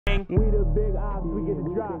We the big ops, we get the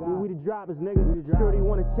drop, we the droppers, nigga. Shorty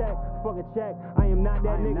wanna check, fuck a check. I am not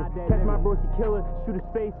that nigga. Catch my bro, she killer, shoot his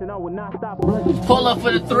face, and I will not stop. Pull up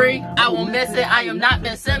for the 3, I won't miss it. I am not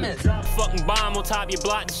Ben Simmons. Fucking bomb on top of your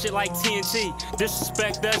block and shit like TNT.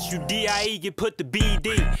 Disrespect us, you DIE, get put to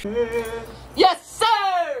BD. Yes,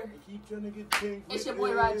 sir! It's your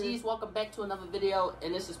boy Rod G's. Welcome back to another video,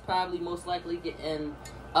 and this is probably most likely getting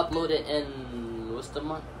uploaded in what's the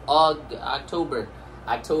month? October.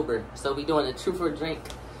 So we doing a truth or drink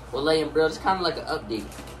with Lay and Bril. It's kind of like an update.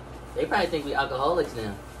 They probably think we alcoholics now.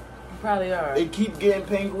 You probably are. They keep getting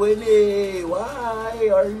Pink Whitney. Why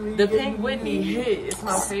are you? The Pink Whitney hit. It's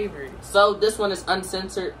my favorite. So this one is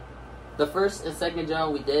uncensored. The first and second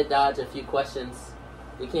John, we did dodge a few questions.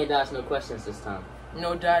 We can't dodge no questions this time.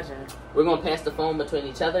 No dodging. We're gonna pass the phone between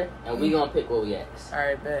each other, and we gonna pick what we ask. All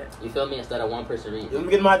right, bet. You feel me? Instead of one person reading. Let me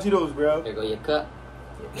get my Cheetos, bro. Here go your cup.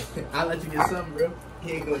 I'll let you get something, bro.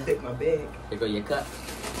 He ain't gonna dip my bag. Here go your cup.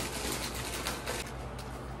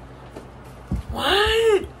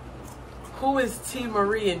 What? Who is T.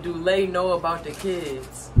 Marie, and do Lay know about the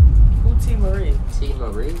kids? Who T. Marie? T.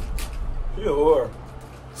 Marie? She a whore.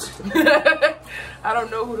 I don't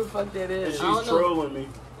know who the fuck that is. She's trolling me.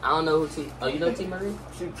 I don't know who T. Oh, you know T. Marie?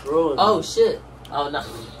 She trolling me. Oh shit. Oh no.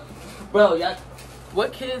 Bro, y'all.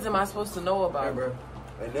 What kids am I supposed to know about? Hey, bro.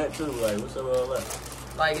 And that too, like, what's up with all that?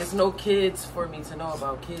 Like, it's no kids for me to know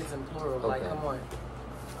about. Kids in plural. Okay. Like, come on.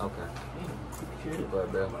 Okay. Good boy,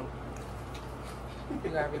 bro. You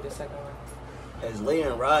gotta read the second one. Has Lay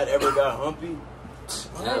and Rod ever got humpy?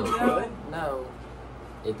 No. No.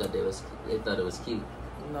 They thought it was cute.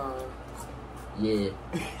 No. Yeah.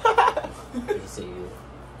 They say yeah.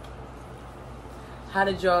 How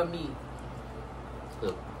did y'all meet? Who?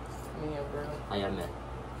 Me and Bril. How y'all met?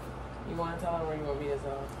 You want to tell him or you want me to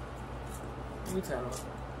tell him? You tell him.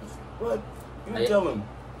 What? You tell him.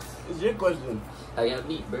 It's your question. How y'all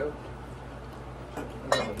meet, bro?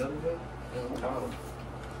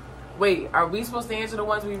 Wait, are we supposed to answer the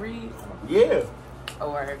ones we read? Yeah. Oh,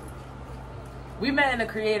 all right. We met in the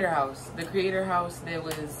creator house. The creator house that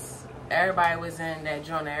was... Everybody was in that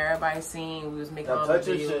joint that everybody seen. We was making all the videos. Touch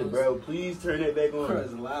your shit, bro. Please turn it back on.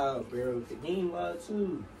 It's loud, bro. The game loud,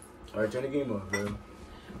 too. All right, turn the game off, bro.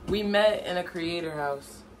 We met in a creator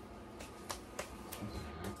house.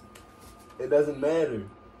 It doesn't matter.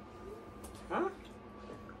 Huh?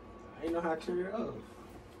 I ain't know how to turn it off.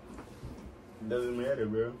 It doesn't matter,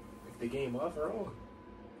 bro. If the game off or on.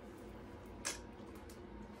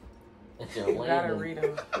 You gotta read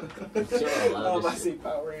them. Oh, I see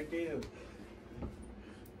power and deal.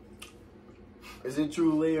 Is it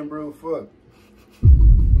true Lay and Bril fuck?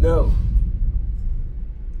 No.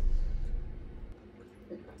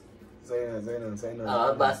 Say no. I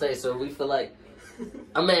was about to say, so we feel like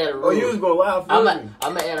I'm at a rule. Oh, you was gonna lie for me.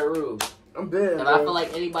 I'm at a rule. I'm dead, If bro. I feel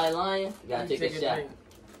like anybody lying, you gotta take a shot. drink.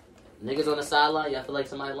 Niggas on the sideline, y'all feel like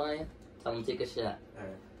somebody lying? Tell them to take a shot.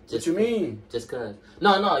 What you mean? Just cause.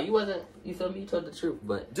 No, you wasn't. You feel me? You told the truth,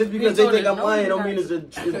 but Just because they think I'm lying don't mean it's a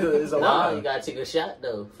no, lie. you gotta take a shot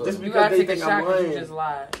though. Just You because gotta they take a think shot I'm because you lying. just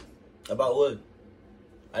lied. About what?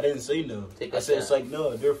 I didn't say no. Take I a said shot. it's like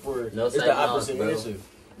no. Therefore, No it's say the no, opposite bro. answer.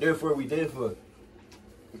 Therefore, we did fuck.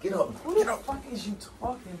 Get up. Who the fuck is you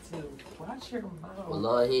talking to? Watch your mouth. Well,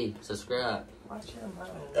 Lord, hey, subscribe. Watch your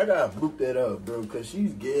mouth. I gotta boop that up, bro, because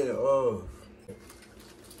she's getting off.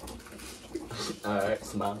 Alright,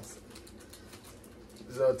 smiles.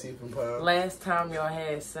 It's all teeth and pound. Last time y'all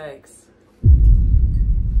had sex.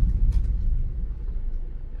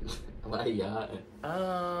 Why y'all?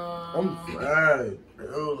 I'm fried,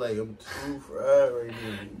 bro. Like, I'm too fried right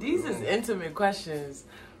now. These is intimate questions.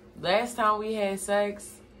 Last time we had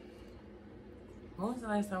sex. When was the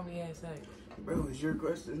last time we had sex? Bro, it's your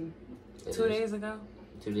question. 2 days ago?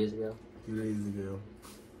 2 days ago? 2 days ago.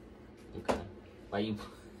 Okay. Why you...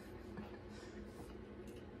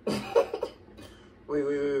 Wait.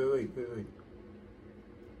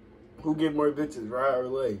 Who get more bitches, Rod or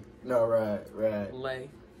Lay? No, Rod. Lay.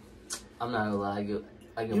 I'm not gonna lie, I get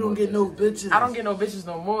You don't get no bitches. I don't get no bitches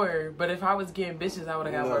no more, but if I was getting bitches, I would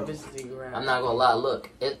have got more bitches than you, right? I'm not gonna lie, look,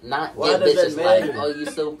 it not Why get does that bitches matter? like, oh, you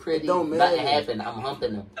so pretty. It don't Nothing matter. happened, I'm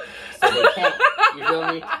humping them. So they count, you feel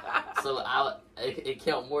me? So it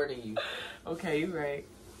count more than you. Okay, you right.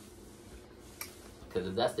 Because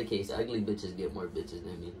if that's the case, ugly bitches get more bitches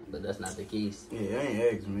than me. But that's not the case. Yeah, I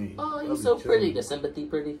ain't asked me. Oh, you I'll so be pretty. chilling. The sympathy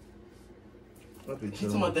pretty. I'll be You talking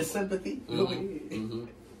chilling. about the sympathy? Mm-hmm.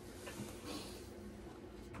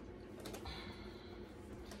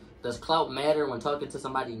 Does clout matter when talking to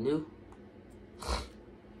somebody new?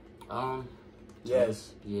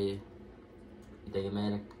 Yes. Yeah. You think it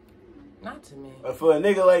matter? Not to me. For a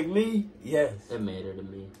nigga like me, yes. It matter to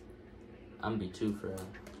me. I'm be too for her.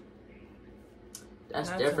 That's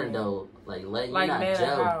Not different to me. though. Like you're Like not man,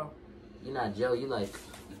 Joe. how? You're not Joe. You like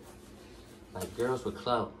girls with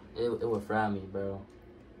clout. It would fry me, bro.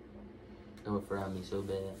 It would fry me so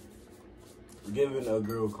bad. Giving a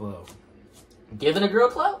girl clout. Giving a girl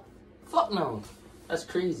clout? Fuck no. That's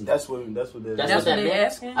crazy. That's what they're That's what that they meant?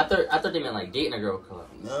 asking? I thought they meant like dating a girl clout.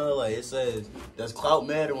 No, like it says, does clout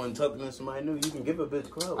matter when talking to somebody new? You can give a bitch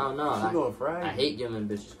clout. Oh no. She gonna fry you. I hate giving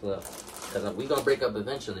bitches clout. Cause we gonna break up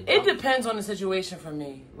eventually. It depends on the situation for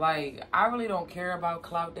me. Like, I really don't care about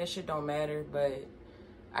clout. That shit don't matter, but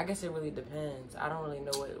I guess it really depends. I don't really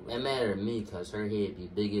know what it was. It mattered to me because her head be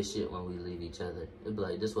big as shit when we leave each other. It'd be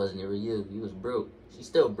like, this wasn't even you. You was broke. She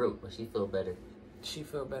still broke, but she feel better. She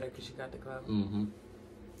feel better because she got the clout. Mm-hmm.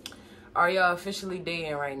 Are y'all officially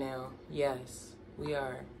dating right now? Yes, we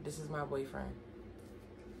are. This is my boyfriend.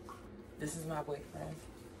 This is my boyfriend.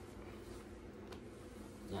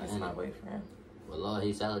 Yeah, This is my boyfriend. Well, Lord,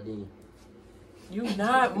 he's Saladin. You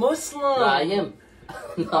not Muslim. No, I am.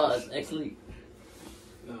 No, it's actually.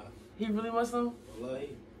 Nah. He really Muslim? Wallahi.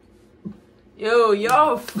 Yo,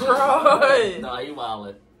 y'all fraud. No, he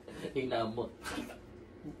wildin'. He not much.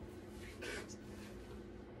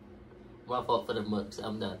 My fault for the mucks.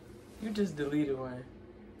 I'm done. You just deleted one.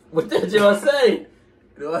 What did y'all say?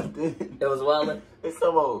 No, I didn't. It was wildin'. It's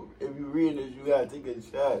about if you read this, you gotta take a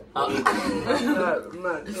shot. I'm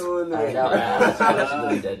not doing that. Alright, I'll let you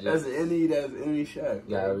delete that, Joe. That's any shot.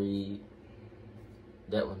 You gotta read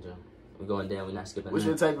that one, Joe. We're going down. We're not skipping What's that.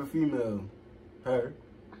 your type of female? Her.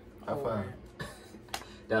 High Oh, five.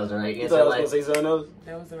 That was the right You answer. thought I was Like, gonna say something else?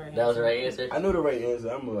 That was the right that was the answer. right answer. I know the right answer.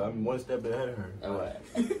 I'm one step ahead of her. Alright.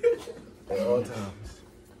 At all times.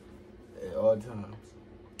 At all times.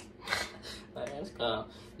 Alright, that's cool.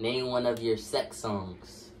 Name one of your sex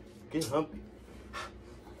songs. Get humpy.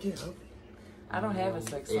 Get humpy. I don't have a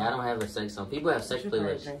sex song. Yeah, I don't have a sex song. People have sex You should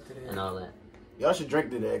probably playlists drink to that. and all that. Y'all should drink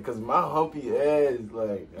to that, cause my humpy ass,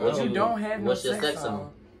 like, I What You don't- don't have no What's your sex sex song.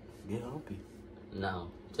 song? Get humpy. No.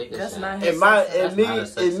 Take a That's shot. not his In my, sex song. in me, not a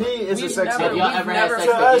sex in me, it's a We've sex never- song. Have y'all we've ever had never sex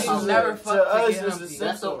To to us, get it's never a, fucked to to us, get it's a humpy. sex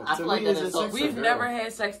That's so- song. I To feel me, like it's that a is so- sex We've song. never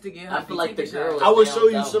had sex to get humpy. I feel like Take the a shot. girl is I will down, show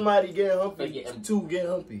you down. somebody get For humpy getting- to get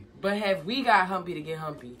humpy. But have we got humpy to get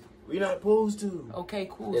humpy? We not supposed to. Okay,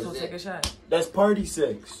 cool. Is So it- take a shot. That's party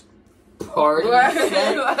sex. Party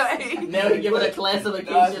sex. Like- Now we give it a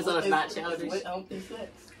classification so it's not childish.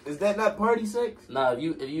 Is that not party sex? No, if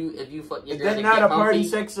you fuck your Is girl that and not get a party humpy,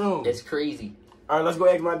 sex song? it's crazy. All right, let's go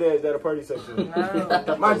ask my dad. Is that a party sex song?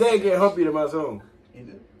 No. My dad get humpy to my song.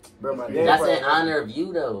 Bro, my dad. That's probably in honor of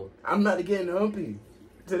you though. I'm not getting humpy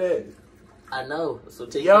to that. I know. So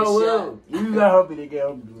take Yo, your shot. Will, you got humpy to get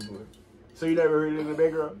humpy before. So you never heard it in the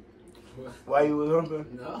background? Why you was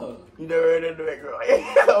humping? No. You never heard it in the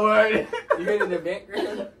background? Word. You heard in the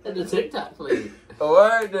background? And the TikTok played.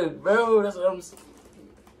 Word, bro. That's what I'm saying.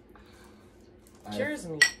 Cheers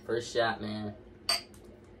me. First shot, man.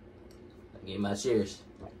 Give me my cheers.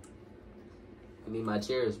 Give me my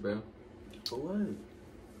cheers, bro. For what?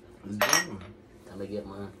 Let's do it. I'm gonna get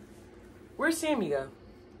mine. Where's Sammy go?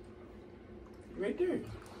 Right there.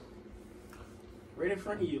 Right in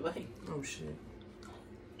front of you, like. Oh shit.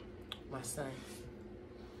 My son.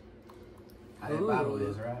 How that bottle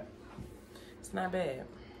is, right? It's not bad.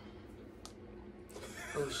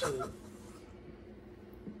 Oh shit.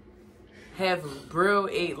 Have Bril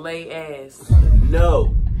ate lay ass?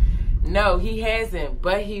 No. No, he hasn't,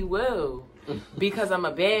 but he will. Because I'm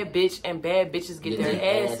a bad bitch and bad bitches get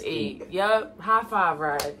their ass ate. Yup. High five,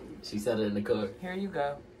 ride. She said it in the car. Here you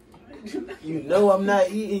go. You know I'm not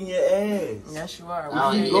eating your ass. Yes, you are. I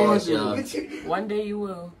don't keep eat going ass, through y'all. this. One day you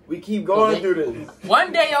will. We keep going Okay. through this.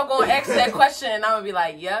 One day y'all gonna ask that question and I'm gonna be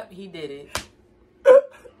like, yep, he did it.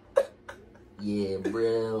 Yeah,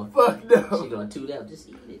 bro. Fuck She no. gonna toot out. Just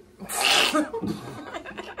eat it.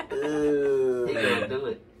 He Ew. gonna do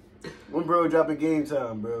it. When bro dropping game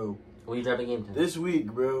time, bro? When you dropping game time? This week,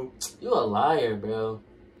 bro. You a liar, bro.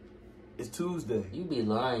 It's Tuesday. You be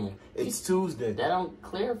lying. It's Tuesday. That don't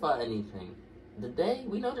clarify anything. The day,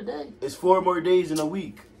 we know the day. It's 4 more days in a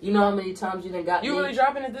week. You know how many times you done got You me? really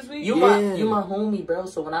dropping it this week? You Yeah. you my homie, bro.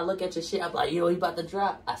 So when I look at your shit, I'm like, yo, he about to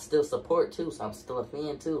drop. I still support too, so I'm still a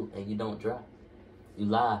fan too. And you don't drop. You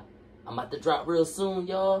lie. I'm about to drop real soon,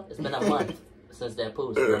 y'all. It's been a month since that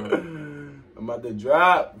post, bro. I'm about to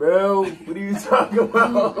drop, bro. What are you talking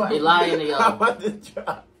about? They lying to y'all. I'm about to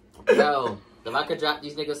drop. Bro, if I could drop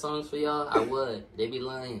these nigga songs for y'all, I would. They be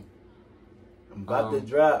lying. I'm about to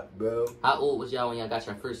drop, bro. How old was y'all when y'all got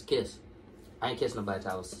your first kiss? I ain't kissed nobody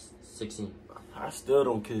till I was 16. I still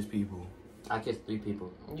don't kiss people. I kissed 3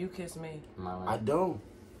 people You kiss me. in my I life. don't.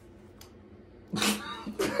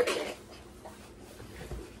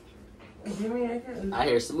 Give me a kiss. I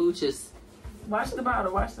hear smooches. Watch the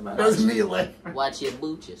bottle. Watch the bottle. That's me like. Watch your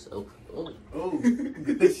booches. Oh. Oh,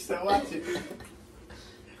 good that you start watching.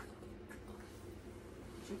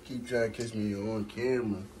 You keep trying to kiss me on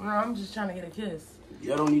camera. No, I'm just trying to get a kiss.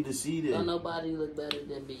 Y'all don't need to see that. Don't nobody look better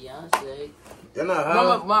than Beyonce. You're not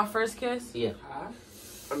high. My first kiss? Yeah.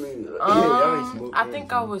 I mean, y'all ain't smoking. I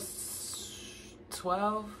think I was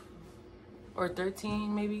 12 or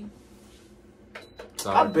 13, maybe.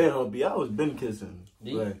 I've been humpy. I was been kissing.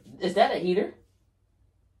 Is that a heater?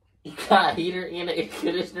 You got a heater and an air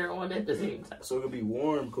conditioner on at the same time. So it could be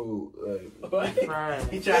warm, cold. Like, Right.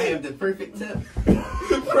 He try to have the perfect temp.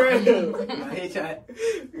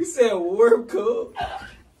 You said warm, cool.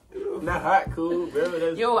 not hot, cool, bro.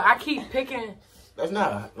 That's, Yo, I keep picking. that's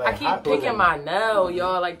not. Like, I keep hot picking cold. my nail,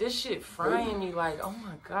 y'all. Like this shit frying me. Like, oh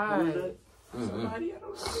my god. Somebody, I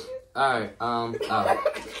don't know. Alright,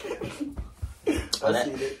 I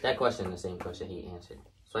see that question, the same question he answered.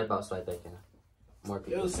 Swipe out, swipe back in. More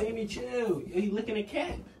people. Yo, Sammy, chill. He licking a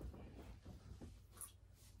cat.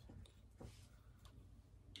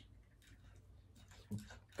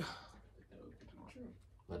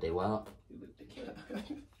 But they wild. He licked the cat.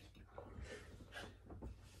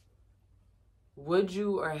 Would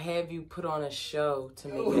you or have you put on a show to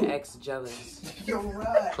make your ex jealous? You're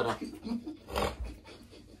right. Put on.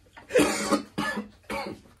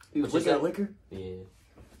 He was with that liquor? Yeah.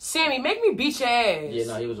 Sammy, make me beat your ass. Yeah,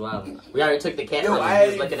 no, he was wild. We already took the cat. Yo, from him. I He had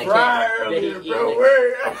was him looking at fried cat. Then he earlier, eating bro. it.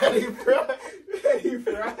 Where I had him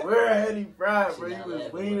fried? Where I had him fried, bro. She He not was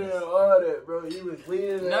laughing leaning with us. and all that, bro. He was leaning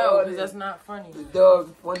and No, all because that. that's not funny. The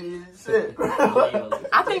dog funny as shit, bro.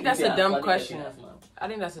 I think that's a Yeah, dumb funny, question. that's not- I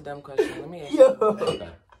think that's a dumb question. Let me ask you. Yo, Okay.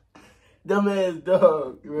 dumbass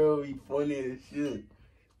dog, bro. He funny as shit.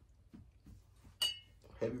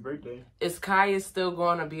 Happy birthday. Is Kaya still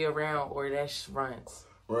going to be around or that runs?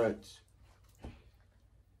 Right.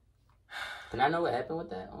 Can I know what happened with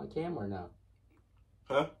that on camera or no?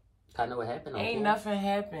 Huh? Can I know what happened on Ain't camera? nothing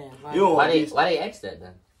happened. Like, You don't Why want they these. why they asked that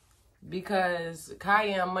then? because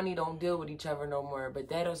Kaya and Money don't deal with each other no more, but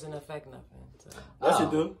that doesn't affect nothing. So. Yes, Oh.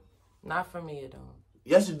 it do. Not for me, it don't.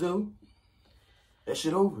 Yes, it do. That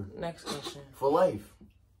shit over. Next question. For life.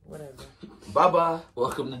 Whatever. Bye-bye.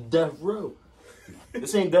 Welcome to Death Row.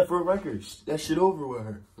 This ain't Death Row Records. That shit over with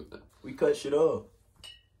her. We cut shit off.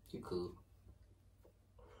 You cool.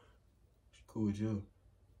 She cool with you.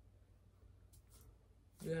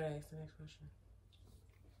 You gotta ask the next question.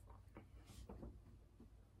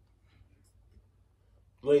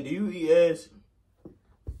 Like, do you eat ass?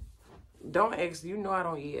 Don't ask. You know I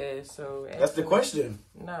don't eat ass, so. Ask That's the question.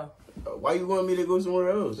 No, Why you want me to go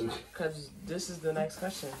somewhere else? because this is the next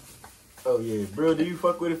question. Oh, yeah. Bril, do you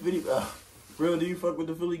fuck with a Philly? Bril, do you fuck with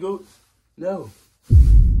the Philly goat? No.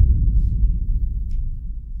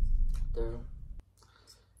 Daryl.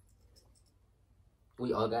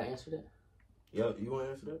 We all got answered it? Yo, you want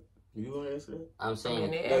to answer that? You want to answer that? I'm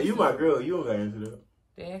saying, they No, asked you it my for- girl. You don't got to answer that.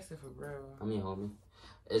 They asked it for Bril. I mean, homie.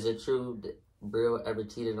 Is it true that Bril ever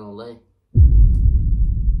cheated on Lay?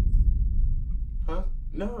 Huh?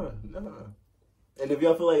 No. And if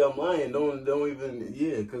y'all feel like I'm lying, don't even,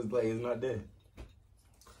 yeah, because, like, it's not that.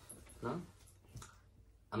 No?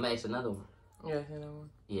 I'm gonna ask another one. Yeah, you know.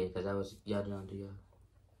 Yeah, because that was, y'all don't do y'all.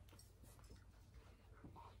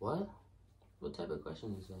 What? What type of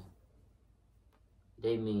question is that?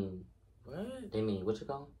 They mean, What? what you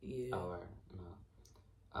call them? Yeah. Oh, right.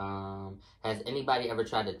 No. Has anybody ever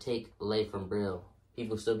tried to take Lay from Bril?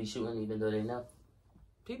 People still be shooting even though they know?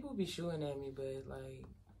 People be shooting at me, but like,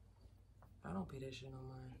 I don't pay that shit no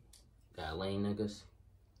mind. Got lame niggas.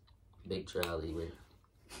 Big trolley with.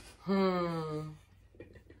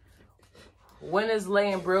 When is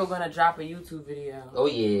Lay and Bril gonna drop a YouTube video? Oh,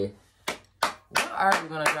 yeah. When are we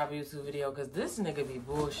gonna drop a YouTube video? Cause this nigga be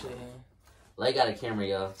bullshitting. Lay got a camera,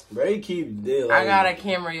 y'all. Bro, he keep dead. I got a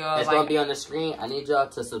camera, y'all. It's like, gonna be on the screen. I need y'all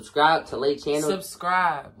to subscribe to Lay channel.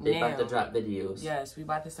 subscribe They now. about to drop videos. Yes, we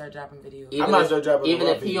about to start dropping videos. Even I might if, start dropping even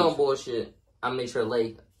the if raw he videos. on bullshit, I'll make sure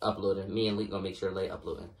Lay uploading. Me and Lee gonna make sure Lay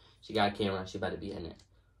uploading. She got a camera. She about to be in it.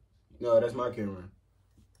 No, that's my camera.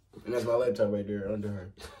 And that's my laptop right there under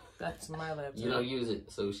her. That's my laptop. You don't use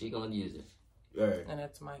it, so she gonna use it. All right. And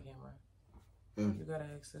that's my camera. Mm. You gotta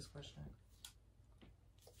ask this question.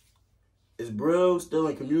 Is Bril still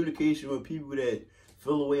in communication with people that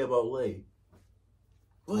feel away about Lay?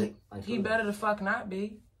 What? Like He who? better the fuck not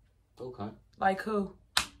be. Okay. Like who?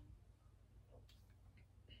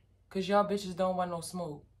 Cause y'all bitches don't want no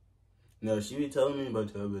smoke. No, she be telling me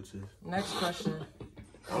about y'all bitches. Next question.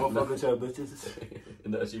 I'm gonna fuck with y'all bitches.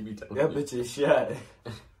 No, she be telling That me. bitch is shot.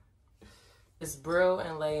 It's Bril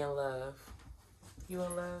and Lay in love. You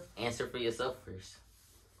in love? Answer for yourself first.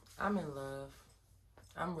 I'm in love.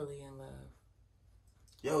 I'm really in love.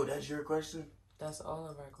 Yo, that's your question? That's all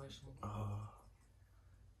of our questions.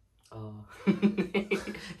 Oh.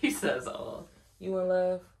 He says all. You in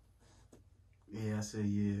love? Yeah, I said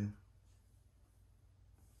yeah.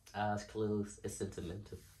 Eyes closed. It's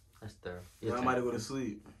sentimental. That's thorough. Yeah, I'm about to go to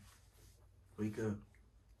sleep. Wake up.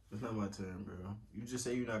 It's not my turn, bro. You just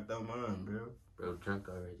say you knocked out mine, bro. Bro, drunk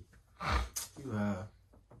already. You high.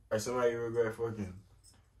 Alright, somebody you regret fucking.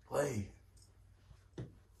 Play.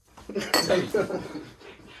 That's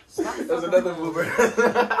another mover.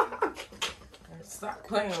 Stop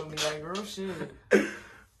playing with me, like real shit.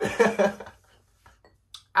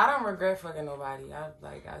 I don't regret fucking nobody.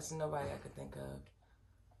 I see nobody I could think of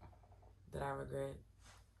that I regret.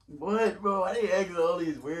 What, bro? I didn't ask all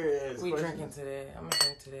these weird ass We questions. drinking today. I'm gonna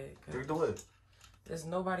drink today. Drink the what? There's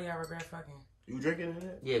nobody I regret fucking. You drinking in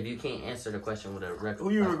it? Yeah, if you can't answer the question with a record. Who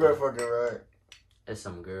you regret fucking, right? It's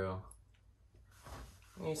some girl.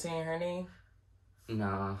 You saying her name?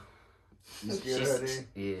 Nah. You scared of her name?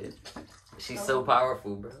 Yeah. She's so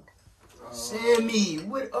powerful, bro. Sammy,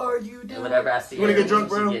 what are you doing? And whenever I see You wanna her, get drunk,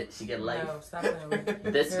 bro? She get life. No, stop playing with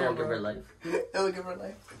me. This Here, gonna give bro. her life. It'll give her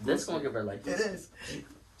life. This gonna give her life. It is.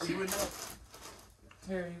 She would know.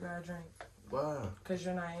 Here, you gotta drink. Wow. Because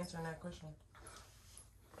you're not answering that question.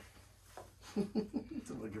 It's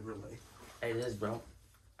gonna give her life. Hey, this, bro.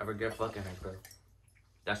 I regret fucking her, bro.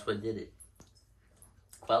 That's what did it.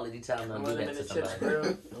 Quality time, don't do that to somebody.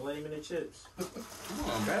 Don't let him in the chips. Come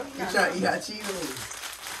on, bro. You trying to eat hot Cheetos.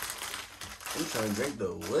 You trying to drink the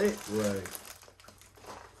what?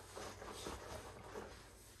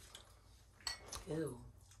 Like, Ew.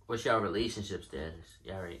 What's y'all relationship status?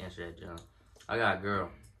 Y'all already answered that, John. I got a girl.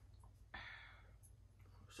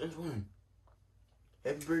 since when?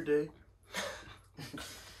 Happy birthday.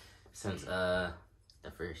 Since, the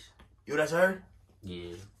first. Yo, that's her?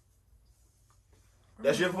 Yeah.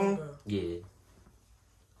 That's your phone? Yeah.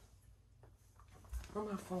 Where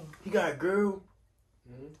my phone? You got a girl?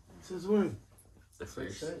 Mm-hmm. Since when? The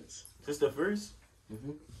first. Since the first?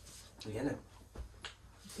 Mm-hmm. Yeah, no.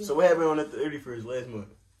 So what happened on the 31st last month?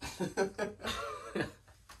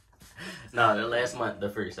 No, the last month, the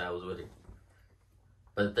first, I was with her.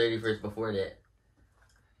 But the 31st before that,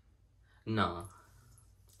 no.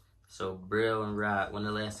 So, Bril and Rod, when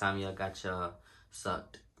the last time y'all got y'all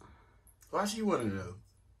sucked? Why she want to know?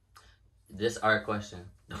 This our question.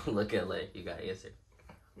 Don't look at Lay. You gotta answer.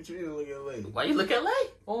 What you need to look at Lay? Why you look at Lay?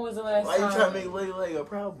 When was the last Why time? you trying to make Lay like a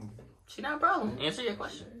problem? She not a problem. Answer your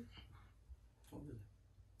question.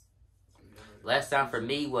 Last time for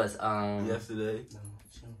me was Yesterday. No,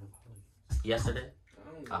 she don't apologize. yesterday.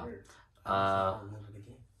 I don't know. Uh,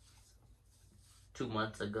 2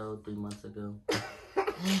 months ago, 3 months ago.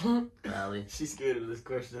 Probably. She's scared of this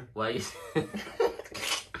question. Why you?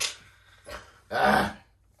 Ah.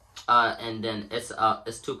 And then it's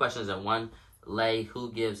 2 questions in one. Lay,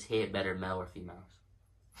 who gives head better, male or females?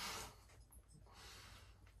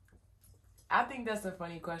 I think that's a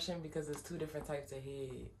funny question because it's 2 different types of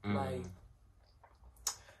head.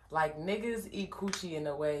 Like niggas eat coochie in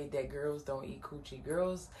a way that girls don't eat coochie.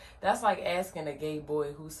 Girls, that's like asking a gay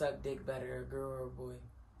boy who sucked dick better, a girl or a boy.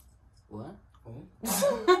 What? Because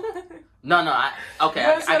No, I You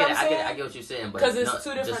understand what I'm get saying? I get what you're saying, but it's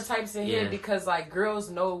 2 different types of head because like girls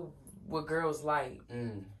know what girls like.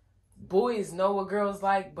 Boys know what girls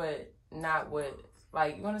like, but not what,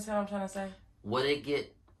 like, you understand what I'm trying to say? Would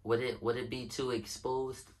it be too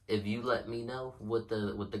exposed if you let me know what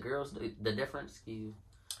the girls the difference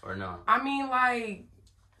or no? I mean, like,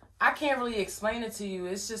 I can't really explain it to you.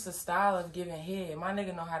 It's just a style of giving head. My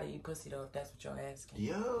nigga know how to eat pussy though, if that's what you're asking.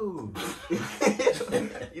 Yo.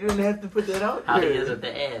 You didn't have to put that out How he there. is with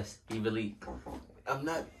the ass? He really. I'm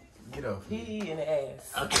not. Get off. He eating the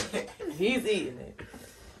ass. Okay. He's eating it.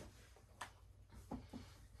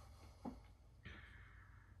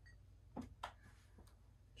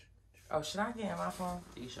 Oh, should I get in my phone?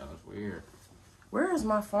 These sounds weird. Where is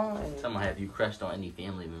my phone at? Someone have you crushed on any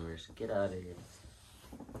family members? Get out of here.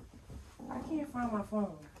 I can't find my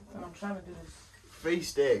phone. And I'm trying to do this. Face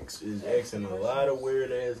Stacks is asking a lot of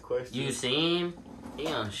weird ass questions. You see him? He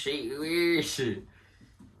on shit weird shit.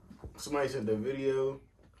 Somebody sent the video.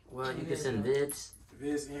 Well, you can send vids.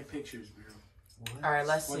 Vids and pictures, bro. All right,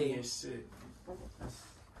 let's Funny see. as shit.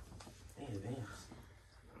 They advanced.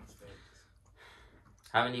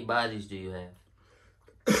 How many bodies do you have?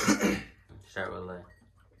 Start with like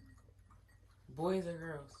Boys or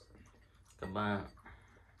girls? combined.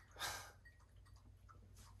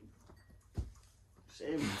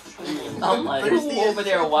 I'm like, who over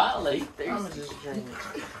there wild? Like, I'ma just drink.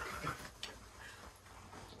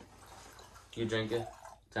 You drinking?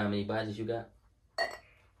 How many bodies you got?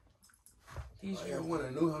 I want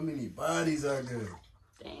to know how many bodies I got.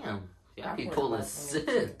 Damn. Y'all be pulling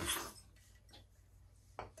sips.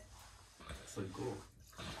 That's so cool.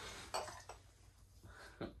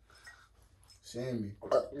 Sammy.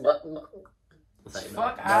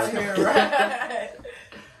 Fuck out of here, right?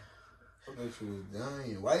 I thought you was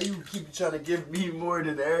dying. Why you keep trying to give me more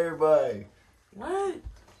than everybody? What?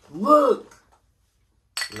 Look.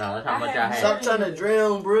 No, that's how much I had. Stop trying to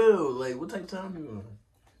drown, bro. Like, what type of time you on?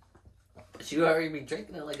 You already be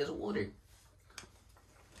drinking it like it's water.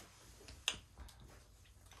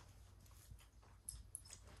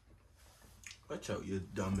 Watch out, you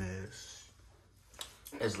dumbass.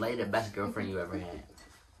 Is Lay the best girlfriend you ever had?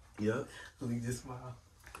 Yup. Let me just smile.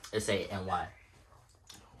 It say and why?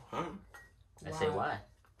 Huh? I say why?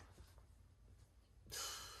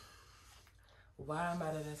 Why am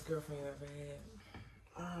I the best girlfriend you ever had?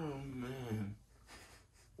 Oh, man.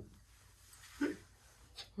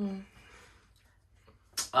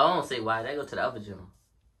 I won't say why. They go to the other gym.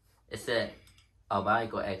 It said, oh, but I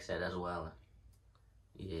ain't gonna ask that. That's wild.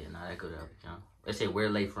 Yeah, nah, that go to the other gym. It say, where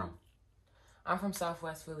Lay from? I'm from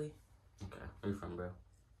Southwest Philly. Okay. Where you from, bro?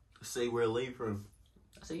 Say where Lay from.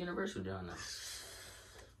 I say Universal John now.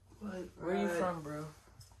 What? Where you from, bro?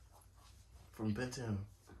 From Bentown.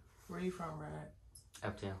 Where you from, Rod?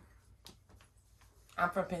 Uptown.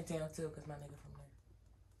 I'm from Pentown too, cause my nigga from there.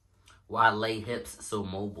 Why Lay hips so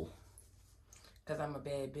mobile? Cause I'm a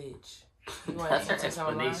bad bitch. You want That's to her answer some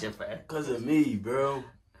of mine? explanation for it. Cause of me, bro.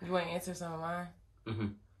 You want to answer some of mine? Mm-hmm.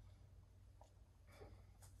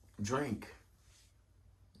 Drink.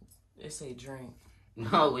 It say drink.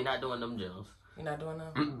 No, we're not doing them gyms. You not doing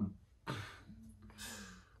them?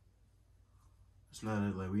 It's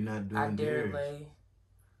not like we're not doing I dare dares. Lay.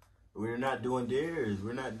 We're not doing dares.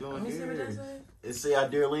 We're not doing Let me see what that dares. say. It say I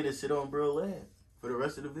dare Lay to sit on Bril lap for the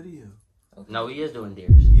rest of the video. Okay. No, we is doing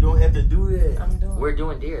dares. You don't have to do that. I'm doing. We're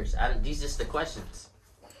doing dares. These just the questions.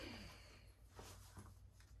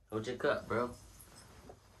 Hold your cup, bro.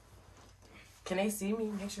 Can they see me?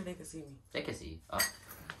 Make sure they can see me. They can see you. Oh.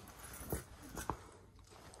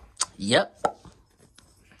 Yep.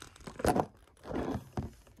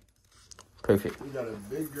 Perfect. We got a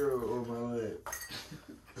big girl on my lap.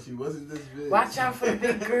 She wasn't this big. Watch out for the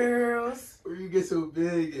big girls. Where you get so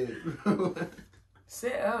big at, bro?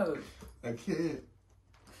 Sit up. I can't.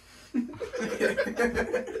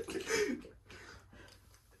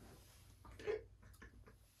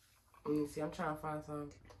 Let me see. I'm trying to find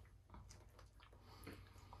some.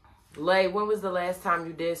 Lay, when was the last time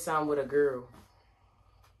you did something with a girl?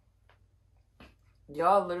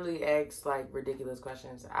 Y'all literally ask like ridiculous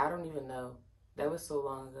questions. I don't even know. That was so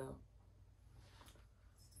long ago.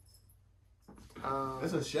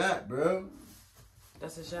 That's a shot, bro.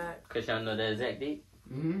 That's a shot. Cause y'all know the exact date.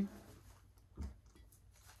 Mm-hmm.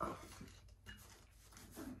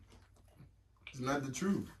 It's not the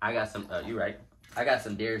truth. I got some. You right. I got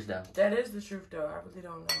some dares though. That is the truth, though. I really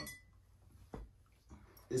don't know.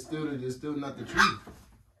 It's still not the truth.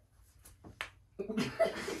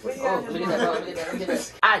 Oh, look at that! Look at that! Look at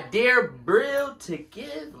that! I dare Bril to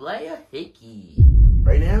give Lay a hickey.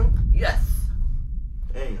 Right now? Yes.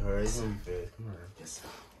 Ain't hard. It's gonna be fast. Come on. Yes.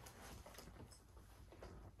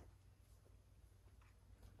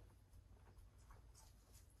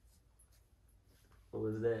 What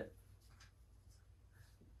was that?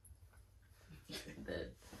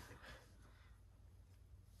 That.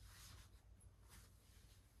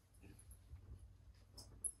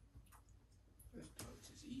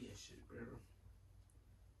 Just eat that shit, bro.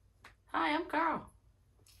 Hi, I'm Carl.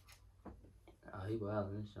 Oh, he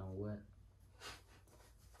wild and it's on wet.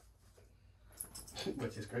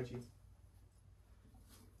 What's your scrunchy?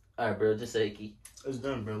 All right, bro. Just say hickey. It's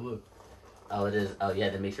done, bro. Look. Oh, it is. Oh, you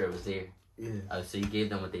had to make sure it was there. Yeah. Oh, so you gave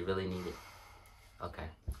them what they really needed. Okay.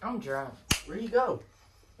 I'm drunk. Where you go?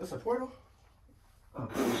 That's a portal?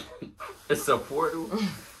 It's a portal.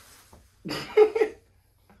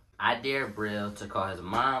 I dare Bril to call his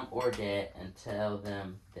mom or dad and tell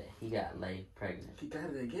them that he got Lay pregnant. He got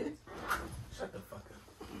it again? Shut the fuck up.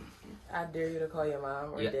 I dare you to call your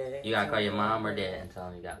mom or dad. You gotta call your mom or dad and tell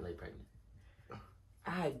them you got Lay pregnant.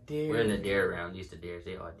 I dare We're in the you. dare round. These the dares.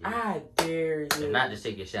 They all dare. I dare If you. not, just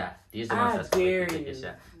take your shot. These are the ones I that's going dare to take your you.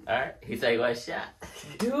 shot. All right. He said, "What shot?"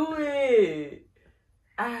 Do it.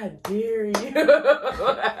 I dare you.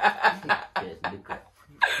 Yes,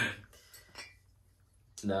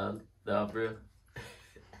 no, bro.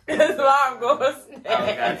 His mom gonna snap.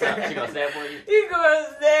 Oh, she gonna snap for you? He gonna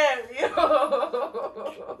snap, yo.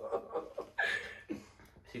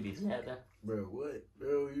 She be snapping. Bro, what?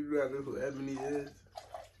 Bro, you do not know who Ebony is?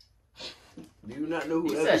 Do you not know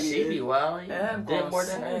who You Ebony said she is? be wild. That Did gonna more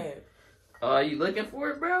than snap. that. Oh, are you looking for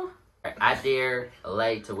it, bro? I dare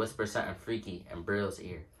Lay to whisper something freaky in Bril's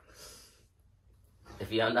ear.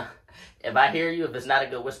 If you don't know, if I hear you, if it's not a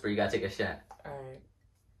good whisper, you gotta take a shot. Alright.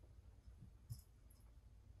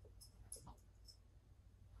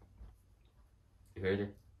 You heard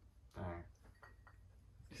it? Alright.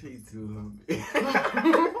 She's too hungry.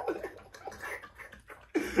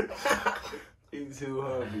 She's too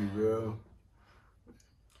hungry, bro.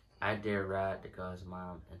 I dare Rod to call his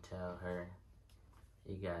mom and tell her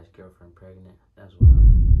he got his girlfriend pregnant. That's wild.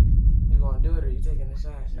 You gonna do it or you taking the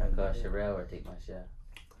shot? Should I call Sherelle or take my shot?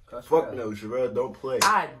 Fuck no, Shelovesraud, don't play.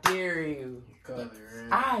 I dare you.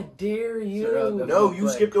 I dare you. No, you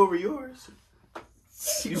skipped over yours.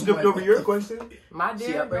 You skipped over your question. My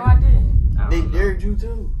dare? up No, right I didn't. I They don't know dared you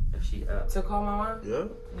too. if she up. To call my mom? Yeah.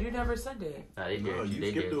 You never said that. No, they No, dared you. you They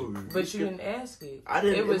skipped dared you. over. But you didn't ask it. I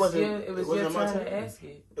didn't. It was wasn't, your, it was wasn't your my turn to ask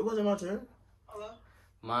it. It wasn't my turn. Hello?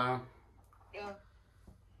 Mom. Yeah.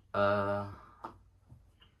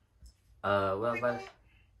 What about it?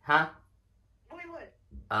 Huh? Wait, what?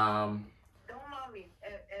 Um, Don't mind me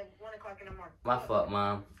at 1 o'clock in the morning. my fault,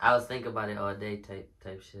 Mom. I was thinking about it all day, type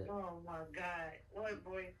shit. Oh my God. What,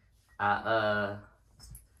 boy? I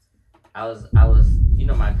was, you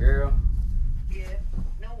know my girl? Yeah.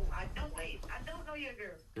 No, I don't. Wait, I don't know your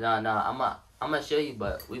girl. No, I'm gonna show you,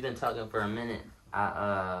 but we've been talking for a minute.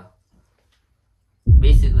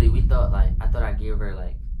 Basically, we thought, like, I thought I'd give her,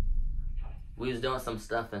 like, we was doing some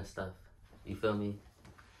stuff and stuff. You feel me?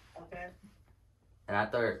 Okay. And I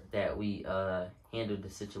thought that we, handled the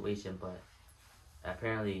situation, but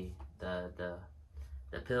apparently the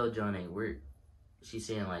pill joint ain't work. She's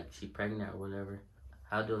saying, like, she pregnant or whatever.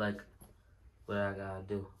 How do, like, what I gotta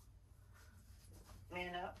do?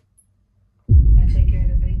 Man up. And take care of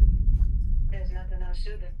the baby. There's nothing else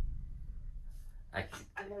to do. I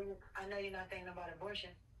know you're not thinking about abortion.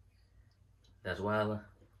 That's wild.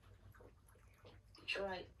 Sure,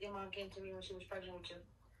 right. Your mom came to me when she was pregnant with you,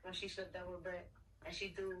 when she slipped out with Bril, and she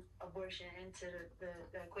threw abortion into the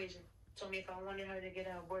equation. Told me if I wanted her to get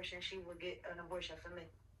an abortion, she would get an abortion for me.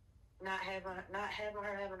 Not having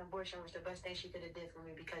her have an abortion was the best thing she could have did for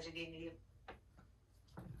me because it gave me you.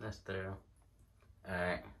 That's thorough.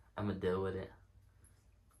 Alright, I'm gonna deal with it.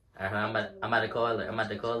 Alright, I'm about to call her. I'm about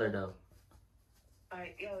to call her though.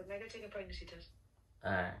 Alright, yo, make her take a pregnancy test.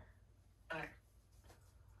 Alright. Alright.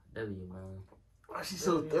 W, man. Oh, she's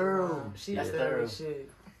so thorough. She's That's thorough. thorough. Shit.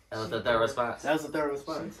 That was the third response. That was the third She's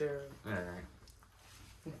response. thorough. Alright.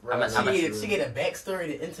 She get a backstory,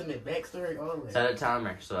 the intimate backstory, all that. Set a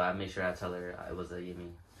timer, so I make sure I tell her it was a you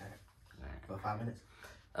mean. Alright. For 5 minutes.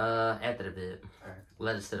 After the bid. Alright.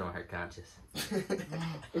 Let it sit on her conscience.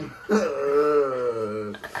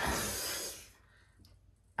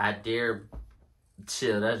 I dare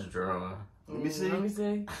chill, that's drama. Let me see. Let me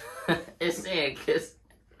see. It's saying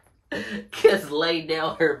kiss lay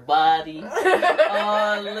down her body.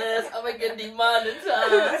 Oh, Liz, I'm gonna get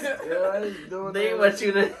demonetized. Yeah, I ain't doing They that. want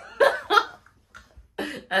you to.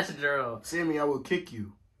 That's drama. Sammy, I will kick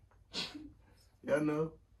you. Y'all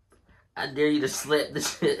know. I dare you to slap the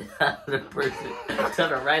shit out of the person to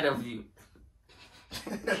the right of you.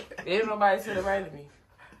 Ain't nobody to the right of me.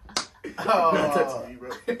 Oh. Not touching me, bro.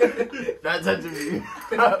 Not touching me.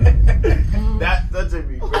 Not touching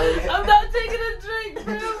me, bro. I'm not taking a drink,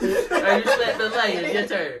 bro. Are you slapping the light? It's your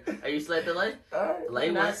turn. Are you slapping the light? Alright. Lay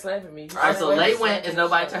You're not went. slapping me. Alright, so Lay went is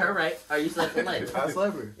nobody to her right. Are you slapping light? I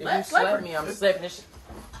slap her. If you Slap slap her. me, I'm slapping this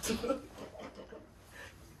shit.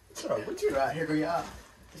 What you Right, here go your eye.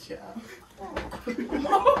 It's your eye.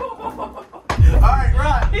 Alright,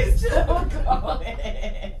 right. He's still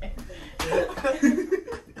going.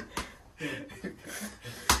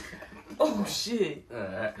 Oh shit.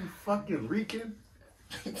 Alright. You fucking reeking.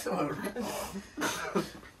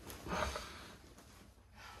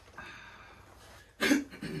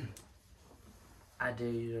 I dare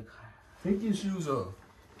you to. Take your shoes off.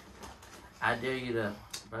 I dare you to.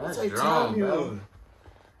 Bro, that's Take drunk, time, bro. yo.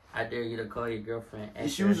 I dare you to call your girlfriend Your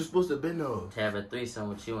and shoes are supposed to have been off. to have a threesome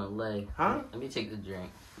with you and Lay. Huh? Let me take the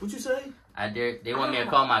drink. What you say? I dare. They want me to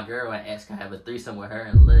call my girl and ask her to have a threesome with her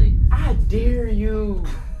and Lay. I dare you.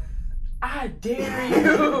 I dare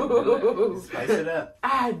you. Spice it up.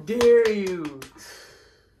 I dare you.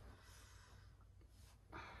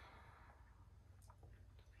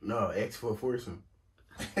 No, X for a foursome.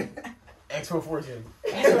 X for fortune.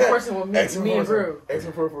 That's the person with me and Bril. X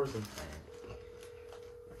for a foursome.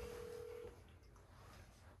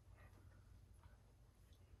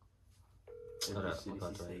 Shut up. She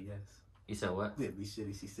say yes. You said what? It'd be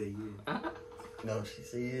shitty. She say yeah. No, she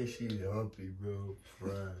say yeah. She's humpy, bro.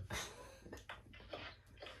 Fried.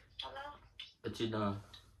 Hello? What you doing?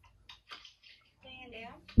 Laying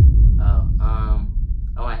down. Oh,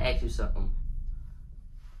 I want to ask you something.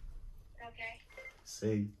 Okay.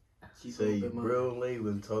 Say, Bril and Lay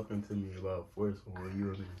been talking to me about forcing on you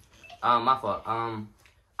and me. My fault.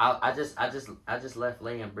 I just left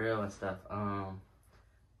Lay and Bril and stuff.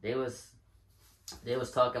 They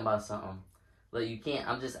was talking about something. Look, you can't.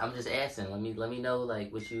 I'm just asking. Let me know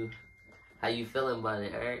like how you feeling about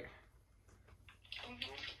it, alright?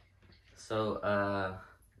 Mm-hmm. So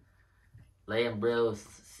Lay and Bril was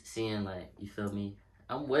seeing like, you feel me?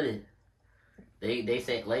 I'm with it. They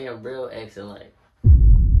say Lay and Bril asking like,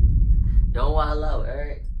 don't wild out,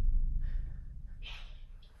 alright?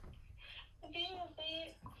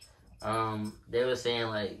 They were saying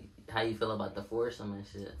like how you feel about the foursome and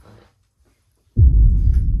shit. Like,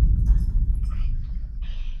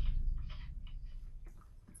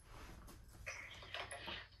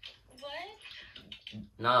 What?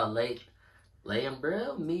 no, Lay and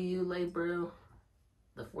Bril, me, you, Lay, Bril,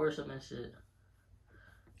 the foursome and shit.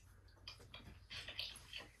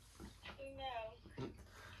 No.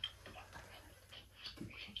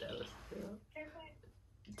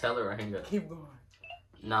 Tell her I hang up. Keep going.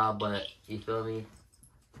 Nah, but you feel me?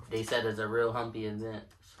 They said it's a real humpy event,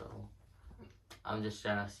 so I'm just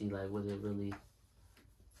trying to see like what it really.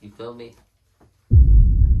 You feel me?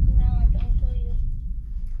 No, I don't feel you.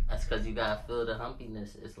 That's because you gotta feel the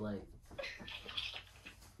humpiness. It's like.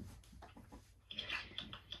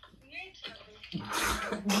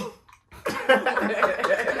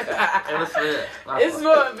 It's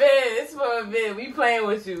for a bit. It's for a bit. We playing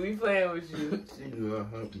with you. We playing with you. She not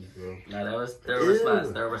humpy, bro. Nah, that was third response.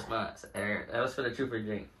 Third response. That was for the truth or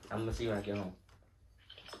drink. I'm gonna see you when I get home.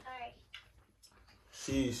 Alright.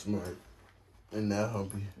 She's smart and not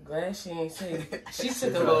humpy. Glad she ain't say. She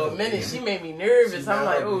took a little minute. She made me nervous. I'm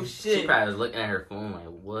like, oh She shit. probably was looking at her phone like,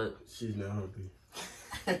 what? She's not humpy.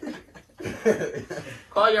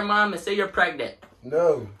 Call your mom and say you're pregnant.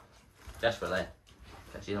 No. That's for that.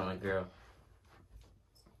 Cause she's on a girl.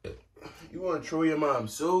 You want to troll your mom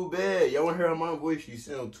so bad. Y'all want to hear her mom voice? She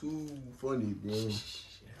sound too funny, bro.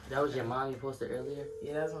 That was your mom you posted earlier?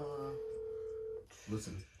 Yeah, that's my mom.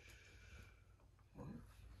 Listen.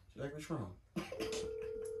 She like, what's wrong?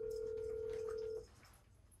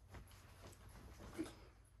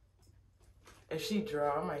 If she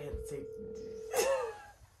draw, I might have to take.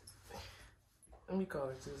 Let me call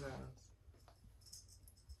her 2 times.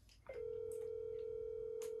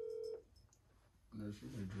 No, she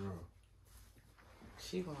gonna draw.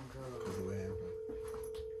 She gonna draw. Cause of what happened.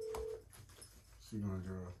 She gonna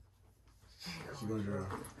draw. She gonna draw.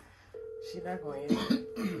 She not gonna answer.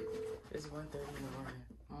 It's 1:30 in the morning.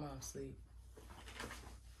 My mom's asleep.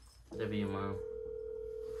 That be your mom.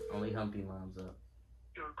 Only humpy moms up.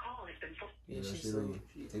 Your call has been Yeah, she's she asleep.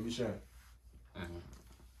 take a shot. Mm-hmm.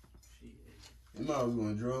 Your mom was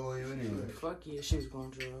gonna draw on you anyway. Fuck yeah, she was gonna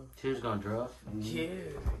draw. She was gonna draw. Yeah.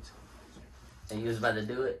 And you was about to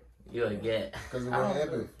do it? You would get. Cause of what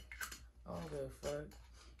happened. I don't give a fuck.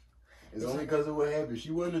 It's only cause of what happened.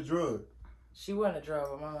 She wasn't a draw. She wasn't a draw,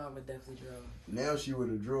 but my mom would definitely draw. Now she would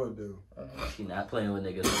have drawn though. She not playing with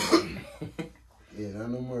niggas. Yeah, not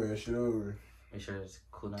no more. That shit over. Make sure it's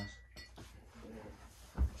cool now.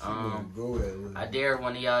 She gonna go at it. I dare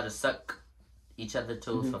one of y'all to suck each other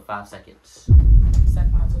toes for 5 seconds. Suck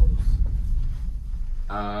my toes.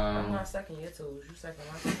 I'm I'm not sucking your toes. You sucking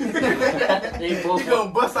my toes. They both You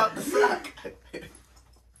gonna bust out the sock.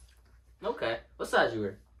 Okay. What size you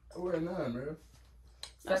wear? I wear a 9, bro.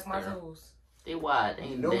 Suck my fair. toes. They wide. They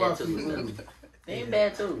ain't No, my bad feet toes. ugly. They ain't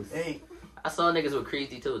bad toes. Hey, I saw niggas with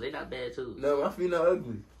crazy toes. They not bad toes. no, my feet not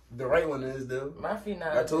ugly. The right one is though. My feet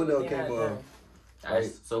not. I told ugly. them They came not on. done.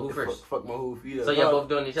 Alright, so who first? Fuck my whole feet up. So y'all both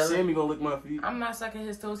doing each other? Sammy gonna lick my feet. I'm not sucking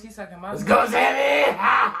his toes. He's sucking my Let's toes. go, Sammy!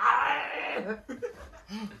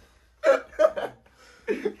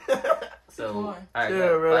 So, Come on. alright, Yeah,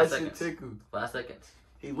 go. bro, 5 that shit seconds. tickle. 5 seconds.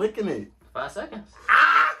 He licking it. 5 seconds.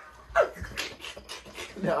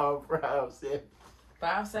 No, bro, I'm saying.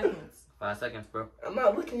 5 seconds. 5 seconds, bro. I'm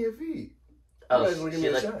not licking your feet. Oh, might as well give me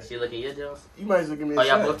a shot. she looking your Jones? You might as well give me a Oh,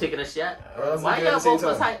 shot. y'all both taking a shot? Let's Why look at y'all it at the same both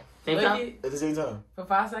was time. hype? Same Look time? it At the same time. for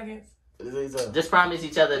 5 seconds. At the same time. Just promise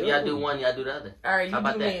each other if y'all do one, y'all do the other. All right, you How do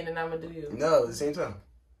about me that? and then I'm gonna do you. No, at the same time.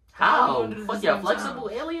 How? How you gonna do Fuck the y'all same flexible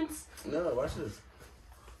aliens? No, watch this.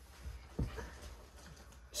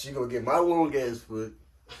 She gonna get my long ass foot.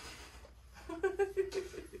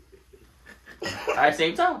 Alright,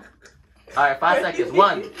 same time. Alright, 5 seconds.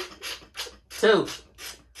 1, 2,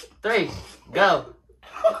 3. Go.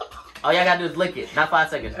 All y'all gotta do is lick it. Not 5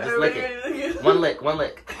 seconds. Just lick it. One lick.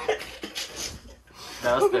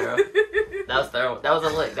 That was thorough. That was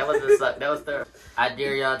a lick. That wasn't a suck. That was thorough. I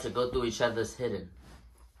dare y'all to go through each other's hidden.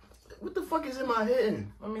 What the fuck is in my head?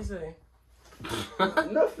 Let me see.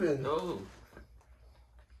 Nothing. No.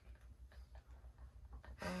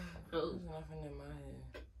 There's nothing in my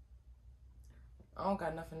head. I don't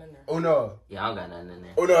got nothing in there. Oh no. Yeah, I don't got nothing in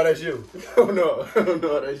there. Oh no, that's you. Oh no. Oh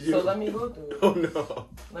no, that's you. So let me go through it. Oh no.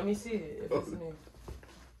 Let me see it if it's me.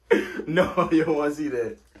 No, you don't want to see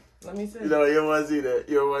that. Let me see. No, you don't want to see that.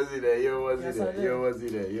 You don't want to see that. You don't want to Yes, see I that. do. You don't want to see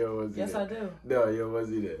that. You don't want to see Yes, that. I do. No, you don't want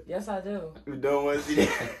to see that. Yes, I do. You don't want to see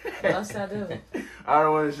that. Yes, I do. I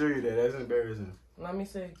don't want to show you that. That's embarrassing. Let me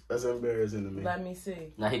see. That's embarrassing to me. Let me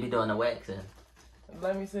see. Now he be doing the waxing.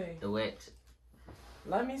 Let me see. The wax.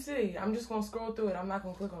 Let me see. I'm just gonna scroll through it. I'm not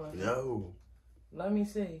gonna click on it. No. Let me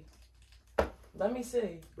see. Let me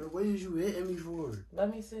see. But what is you hitting me for? Let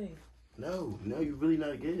me see. No, you really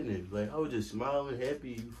not getting it. Like, I was just smiling, happy,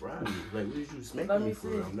 you fried me. Like, what is you smacking Let me me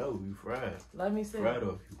for? see. No, you fried. Let me see. Fried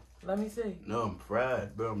off you. Let me see. No, I'm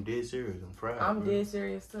fried, bro. I'm dead serious. I'm fried. I'm bro. dead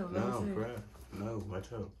serious too. Let No, me I'm see. fried. No,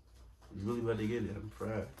 watch out. You really about to get it. I'm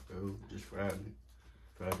fried, bro. Just fried me.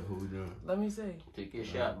 Fried the whole joint. Let me see. Take your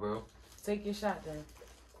shot, bro. Take your shot then.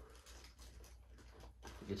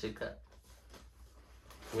 Get your cut.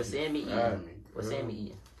 What's Sammy eating? Fried me, What's bro. Sammy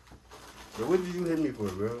eating? But what did you hit me for,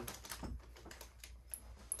 bro?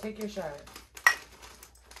 Take your shot.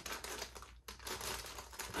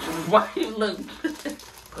 Why you look?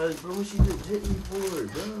 Cause, bro, what she just hit me for,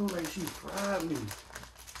 bro? Like, she fried me.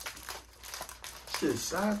 Shit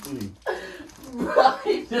shocked me. Bro,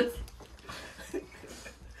 he just...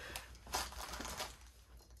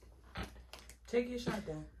 Take your shot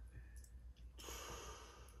then.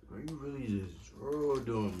 Bro, you really just rolled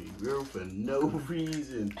on me, bro, for no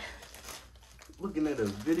reason. Looking at a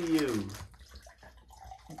video.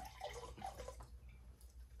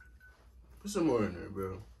 Put some more in there,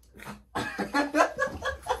 bro.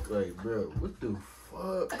 Like, bro, what the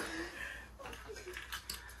fuck?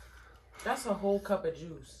 That's a whole cup of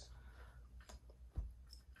juice.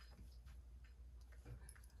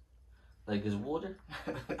 Like it's water?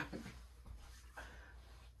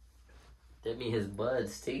 That mean his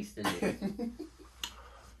buds tasting it.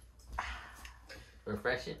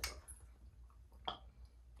 Refreshing?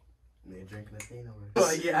 Man, drinking that thing over.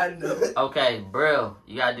 Oh, yeah, I know. Okay, Bril,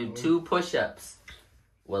 you gotta do 2 push-ups.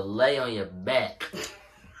 Well, lay on your back.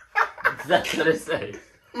 That's what it says.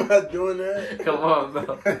 I'm not doing that. Come on,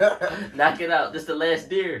 bro. Knock it out. This the last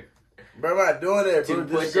deer. Bro, I'm not doing that, bro. 2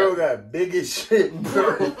 This girl push-ups. got big as shit,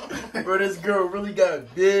 bro. Bro, this girl really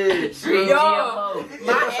got big, bro. Yo, Yo,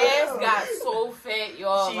 my ass got so fat,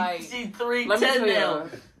 y'all. Like, she let me 310 tell you. now.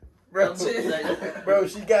 Bro,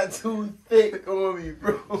 she got too thick on me,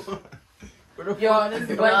 bro. Yo, this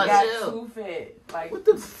butt Nah, got chill. too fat. Like, What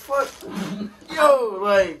the fuck? Yo,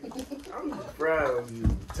 like, I'm just proud of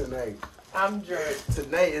you tonight. I'm drunk.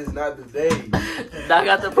 Tonight is not the day. Knock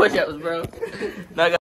out the push-ups, bro. Knock out